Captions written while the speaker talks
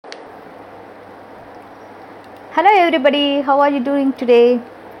Hello everybody, how are you doing today?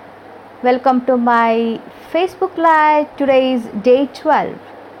 Welcome to my Facebook Live. Today is day 12.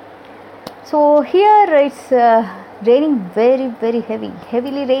 So here it's raining very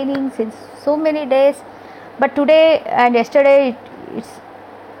heavily raining since so many days. But today and yesterday it's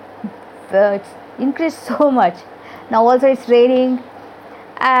increased so much. Now also it's raining,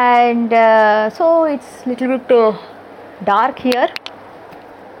 and so it's little bit dark here.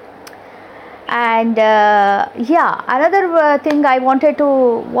 And another thing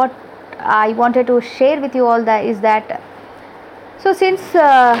what I wanted to share with you all that is that, so since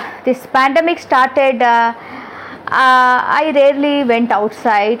this pandemic started, I rarely went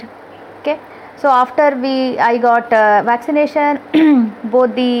outside. Okay, so after I got vaccination,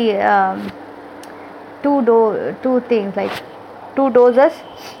 both the two things, like two doses.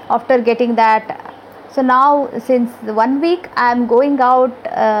 After getting that, so now since 1 week I am going out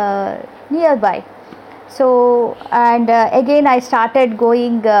nearby. So and again I started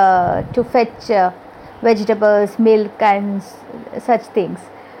going to fetch vegetables, milk and such things.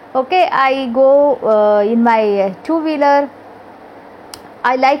 Okay, I go in my two-wheeler.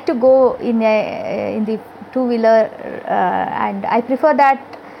 I like to go in the two-wheeler, and I prefer that,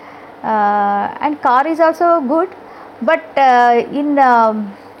 and car is also good, but in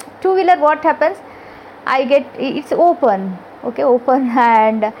two-wheeler what happens, it's open. Okay, open,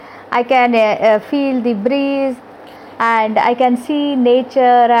 and I can feel the breeze, and I can see nature,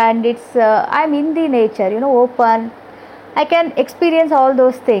 and I'm in the nature, open. I can experience all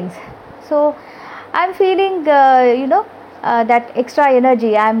those things. So I'm feeling that extra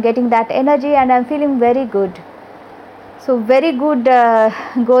energy. I'm getting that energy, and I'm feeling very good. So very good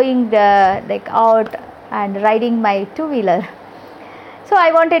going like out and riding my two-wheeler. So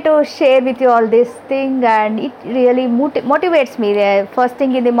I wanted to share with you all this thing, and it really motivates me. First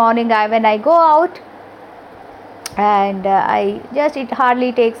thing in the morning, when I go out, and it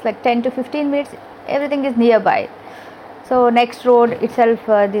hardly takes like 10 to 15 minutes. Everything is nearby. So next road itself,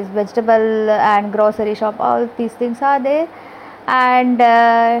 this vegetable and grocery shop, all these things are there, and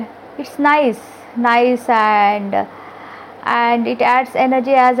it's nice, and it adds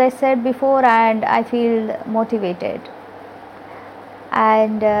energy, as I said before, and I feel motivated.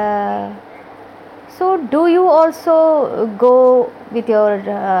 And so do you also go with your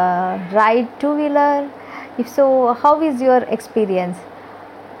ride two-wheeler? If so, how is your experience?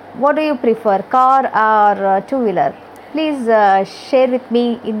 What do you prefer, car or two-wheeler? Please share with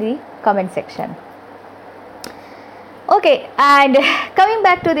me in the comment section. Okay, and coming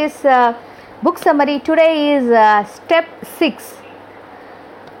back to this book summary, today is step 6.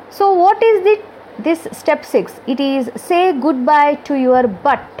 So what is this step 6? It is say goodbye to your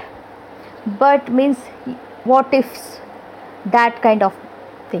but. But means what ifs, that kind of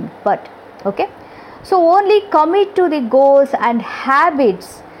thing. But okay, so only commit to the goals and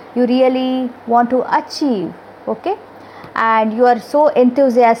habits you really want to achieve. Okay, and you are so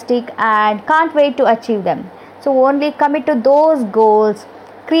enthusiastic and can't wait to achieve them. So only commit to those goals,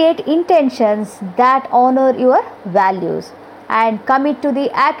 create intentions that honor your values, and commit to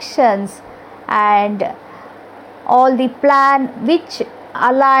the actions and all the plan which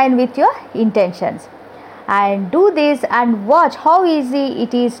align with your intentions, and do this and watch how easy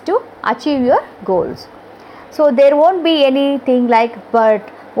it is to achieve your goals. So there won't be anything like but,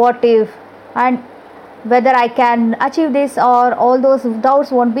 what if, and whether I can achieve this, or all those doubts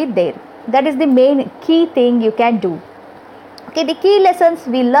won't be there. That is the main key thing you can do. Okay, the key lessons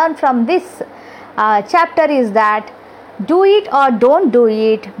we learn from this chapter is that do it or don't do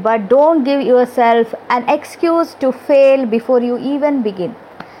it, but don't give yourself an excuse to fail before you even begin.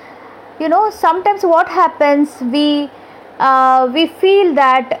 Sometimes what happens, we feel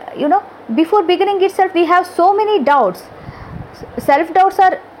that before beginning itself we have so many doubts. Self doubts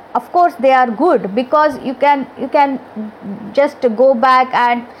are, of course, they are good, because you can just go back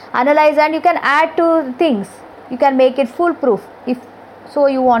and analyze, and you can add to things. You can make it foolproof if so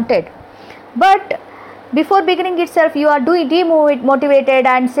you wanted. But before beginning itself, you are demotivated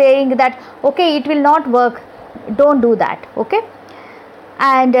and saying that okay, it will not work. Don't do that. Okay.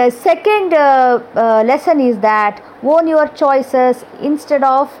 And second lesson is that own your choices instead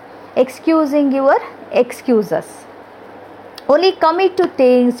of excusing your excuses. Only commit to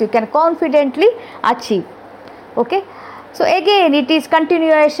things you can confidently achieve. Okay. So again, it is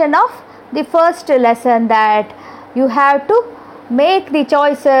continuation of the first lesson, that you have to make the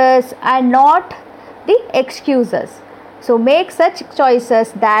choices and not the excuses. So make such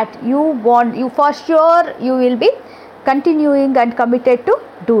choices that you for sure you will be continuing and committed to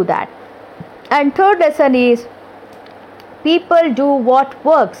do that. And third lesson is people do what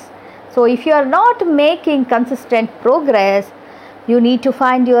works So if you are not making consistent progress, you need to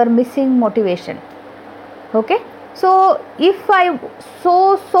find your missing motivation. Okay, so if I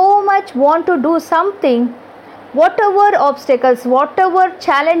so much want to do something, whatever obstacles, whatever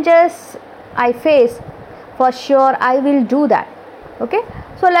challenges I face, for sure I will do that. Okay,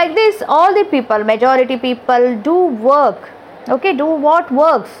 so like this, all the people, majority people do work, okay, do what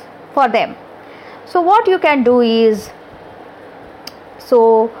works for them. So what you can do is,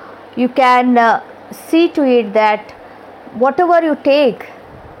 so you can see to it that whatever you take,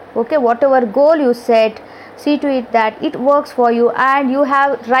 okay, whatever goal you set, see to it that it works for you and you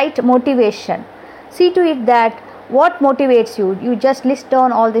have right motivation. See to it that what motivates you. You just list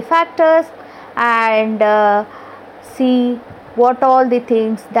down all the factors and see what all the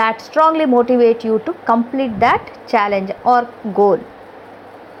things that strongly motivate you to complete that challenge or goal.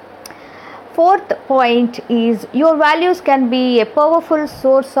 Fourth point is, your values can be a powerful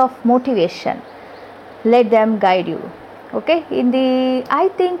source of motivation. Let them guide you. Okay, in the, I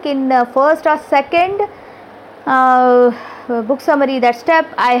think in the first or second book summary, that step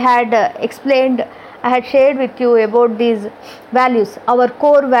I had explained, I had shared with you about these values, our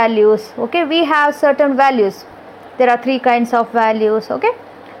core values. Okay, we have certain values. There are 3 kinds of values. Okay,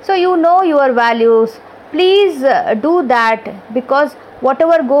 so you know your values. Please do that, because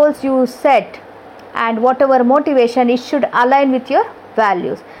whatever goals you set and whatever motivation, it should align with your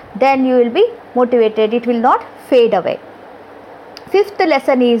values. Then you will be motivated. It will not fade away. Fifth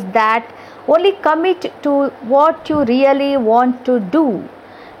lesson is that only commit to what you really want to do.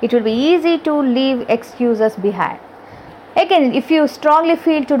 It will be easy to leave excuses behind. Again, if you strongly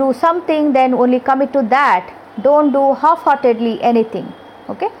feel to do something, then only commit to that. Don't do half-heartedly anything.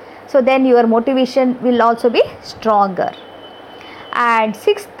 Okay, so then your motivation will also be stronger. And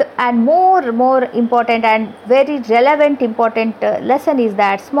sixth and more important and very relevant important lesson is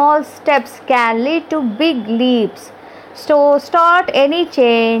that small steps can lead to big leaps. So start any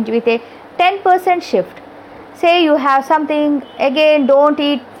change with a 10% shift. Say you have something, again, don't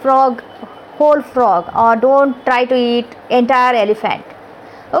eat whole frog, or don't try to eat entire elephant.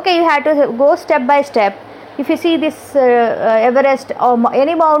 Okay, you have to go step by step. If you see this Everest or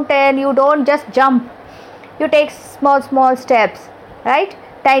any mountain, you don't just jump. You take small steps, right?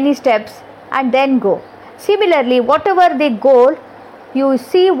 Tiny steps, and then go. Similarly, whatever the goal, you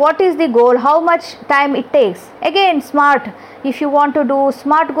see what is the goal, how much time it takes. Again, smart. If you want to do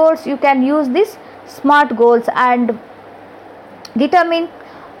smart goals, you can use this smart goals and determine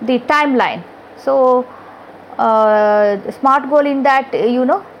the timeline. So smart goal, in that, you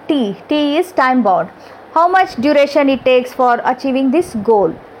know, T is time bound. How much duration it takes for achieving this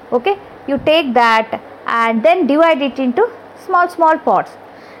goal. Okay, you take that and then divide it into small parts.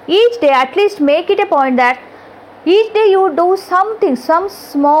 Each day, at least make it a point that each day you do something, some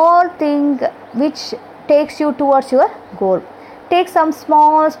small thing which takes you towards your goal. Take some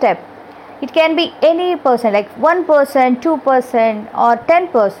small step. It can be any percent, like 1%, 2%, or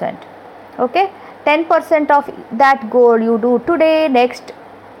 10%. Okay, 10% of that goal you do today, next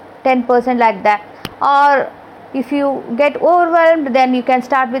 10% like that. Or if you get overwhelmed, then you can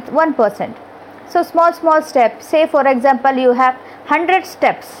start with 1%. So small steps. Say for example, you have 100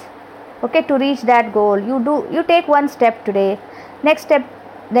 steps, okay, to reach that goal. You take 1 step today, next step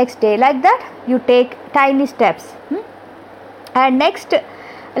next day, like that you take tiny steps. And next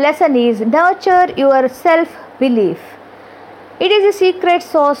lesson is, nurture your self belief. It is a secret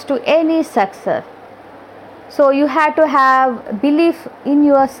sauce to any success. So you have to have belief in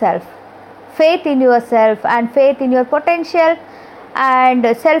yourself, faith in yourself, and faith in your potential,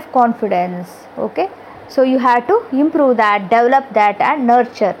 and self confidence. Okay, so you have to improve that, develop that, and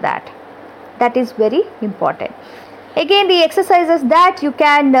nurture that. That is very important. Again, the exercises that you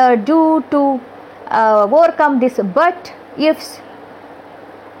can do to overcome this but ifs.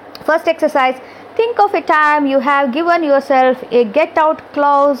 First exercise, think of a time you have given yourself a get out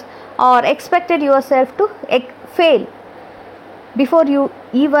clause or expected yourself to fail before you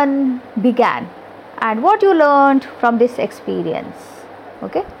even began, and what you learned from this experience.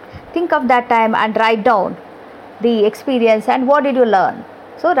 Okay, think of that time and write down the experience and what did you learn.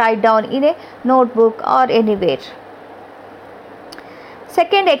 So write down in a notebook or anywhere.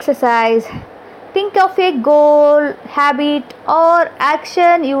 Second exercise, think of a goal, habit, or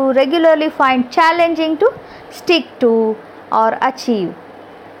action you regularly find challenging to stick to or achieve.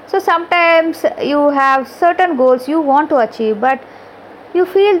 So sometimes you have certain goals you want to achieve, but you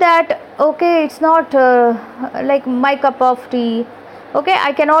feel that, okay, it's not like my cup of tea, okay,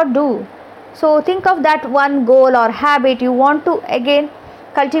 I cannot do. So think of that one goal or habit you want to again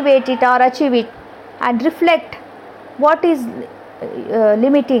cultivate it or achieve it, and reflect what is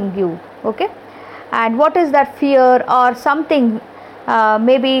limiting you. Okay, and what is that fear or something?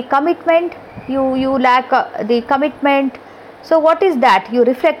 Maybe commitment, you lack the commitment. So what is that? You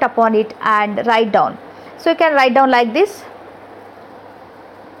reflect upon it and write down. So you can write down like this.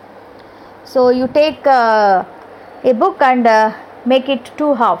 So you take a book and make it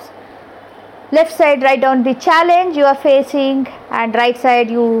two halves. Left side write down the challenge you are facing, and right side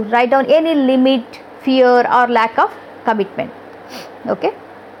you write down any limit, fear or lack of commitment. Okay,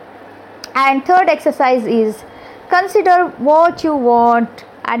 and third exercise is consider what you want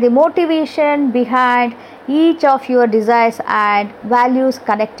and the motivation behind each of your desires and values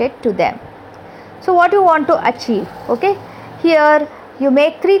connected to them. So what you want to achieve? Okay, here you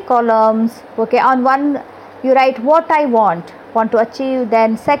make 3 columns. Okay, on one you write what I want to achieve,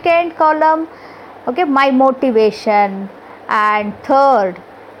 then second column, okay, my motivation, and third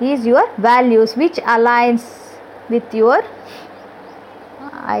is your values which aligns with your,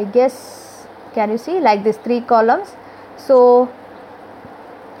 I guess, can you see, like this 3 columns. So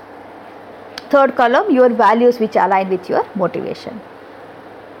third column, your values which align with your motivation.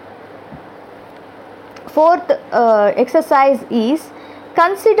 Fourth exercise is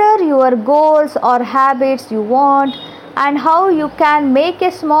consider your goals or habits you want and how you can make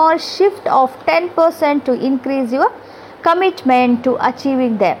a small shift of 10% to increase your commitment to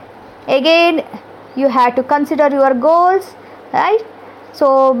achieving them. Again, you have to consider your goals, right?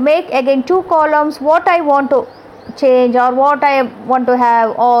 So make again 2 columns, what I want to change or what I want to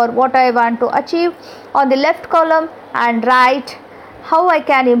have or what I want to achieve on the left column, and write how I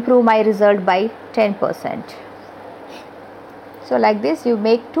can improve my result by 10%. So like this you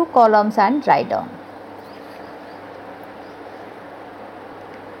make 2 columns and write down.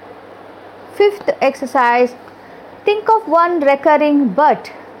 Fifth exercise, think of one recurring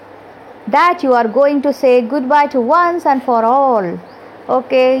but that you are going to say goodbye to once and for all.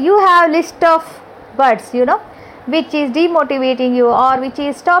 Okay, you have list of buts, which is demotivating you or which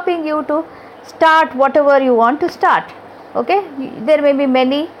is stopping you to start whatever you want to start. Okay, there may be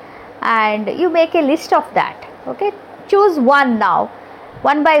many and you make a list of that. Okay, choose one now,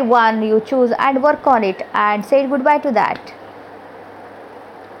 one by one you choose and work on it and say goodbye to that.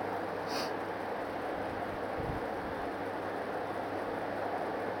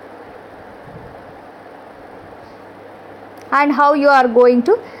 And how you are going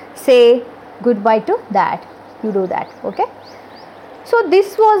to say goodbye to that, you do that. Okay, so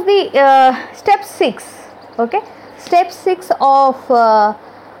this was the step 6. Okay, step 6 of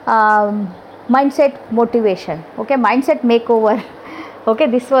mindset motivation. Okay, mindset makeover. Okay,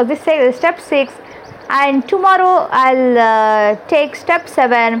 this was this step 6, and tomorrow I'll take step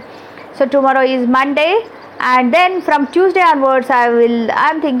 7. So tomorrow is Monday, and then from Tuesday onwards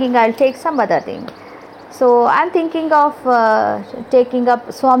I'm thinking I'll take some other thing. So I'm thinking of taking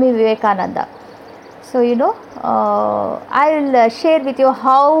up Swami Vivekananda. So I will share with you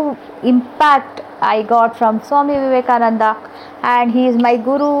how impact I got from Swami Vivekananda, and he is my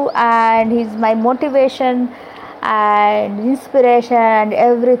guru and he is my motivation and inspiration and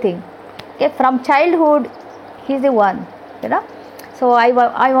everything. Okay, from childhood he is the one. So I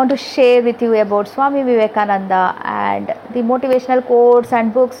want to share with you about Swami Vivekananda and the motivational quotes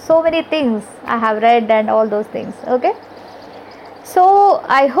and books, so many things I have read and all those things. Okay, so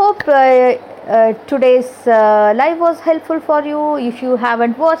I hope today's live was helpful for you. If you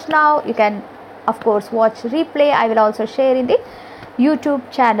haven't watched now, you can of course watch replay. I will also share in the YouTube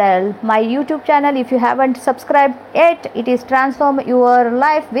channel, my YouTube channel. If you haven't subscribed yet, it is Transform Your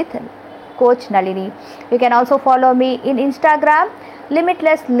Life with Coach Nalini. You can also follow me in Instagram,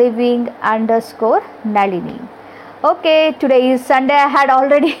 limitlessliving_Nalini. Okay, today is Sunday. I had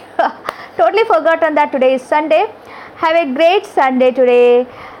already totally forgotten that today is Sunday. Have a great Sunday today.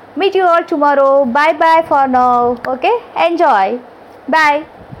 Meet you all tomorrow. Bye bye for now. Okay, enjoy. Bye.